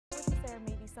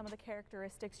some of the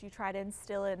characteristics you try to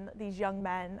instill in these young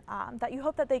men that you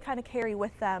hope that they kind of carry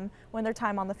with them when their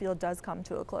time on the field does come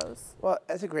to a close? Well,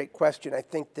 that's a great question. I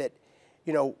think that,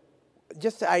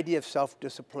 just the idea of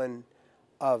self-discipline,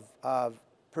 of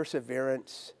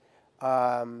perseverance,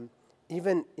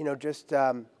 even, just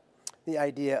the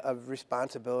idea of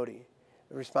responsibility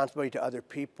to other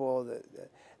people,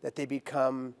 that they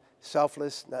become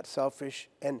selfless, not selfish.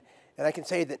 And I can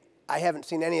say that I haven't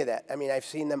seen any of that. I mean, I've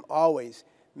seen them always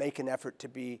make an effort to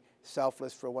be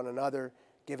selfless for one another,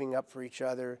 giving up for each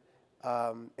other.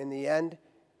 In the end,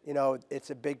 it's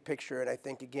a big picture, and I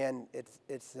think, again,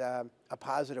 it's a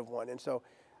positive one. And so,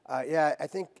 yeah, I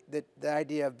think that the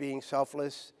idea of being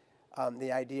selfless,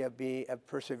 the idea of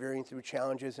persevering through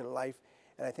challenges in life,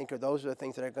 and I think those are the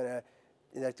things that are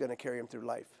that's going to carry them through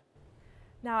life.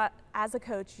 Now, as a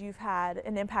coach, you've had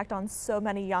an impact on so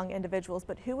many young individuals,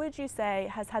 but who would you say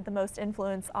has had the most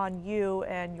influence on you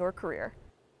and your career?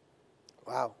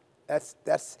 Wow, that's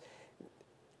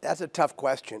a tough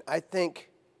question. I think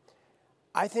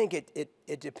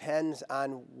it depends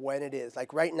on when it is.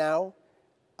 Like right now,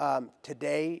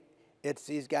 today, it's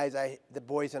these guys, the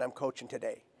boys that I'm coaching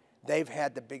today. They've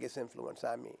had the biggest influence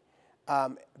on me.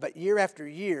 But year after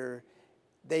year,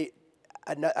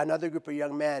 another group of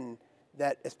young men,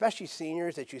 that especially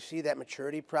seniors, that you see that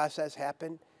maturity process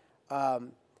happen.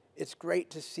 It's great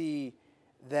to see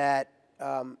that,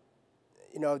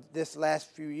 this last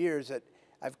few years that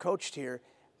I've coached here,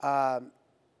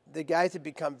 the guys have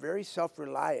become very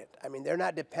self-reliant. I mean, they're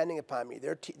not depending upon me.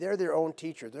 They're their own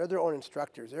teachers. They're their own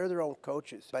instructors. They're their own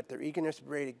coaches. But their eagerness to be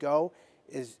ready to go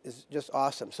is just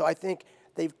awesome. So I think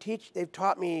they've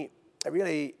taught me,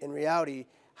 really, in reality,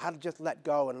 how to just let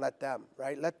go and let them,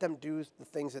 right? Let them do the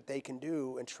things that they can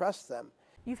do and trust them.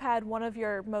 You've had one of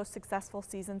your most successful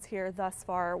seasons here thus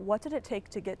far. What did it take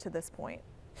to get to this point?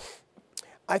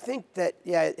 I think that,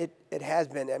 yeah, it has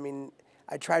been. I mean,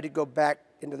 I tried to go back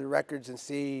into the records and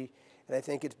see, and I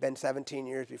think it's been 17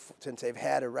 years since they've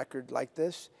had a record like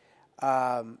this.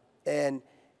 And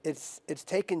it's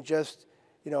taken just,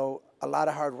 a lot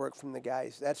of hard work from the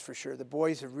guys, that's for sure. The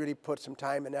boys have really put some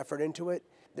time and effort into it.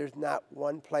 There's not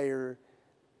one player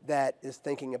that is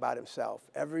thinking about himself.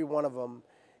 Every one of them,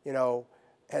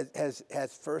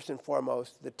 has first and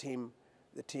foremost the team.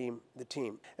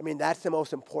 I mean, that's the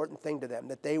most important thing to them,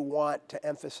 that they want to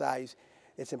emphasize.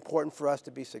 It's important for us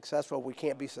to be successful. We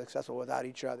can't be successful without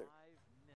each other.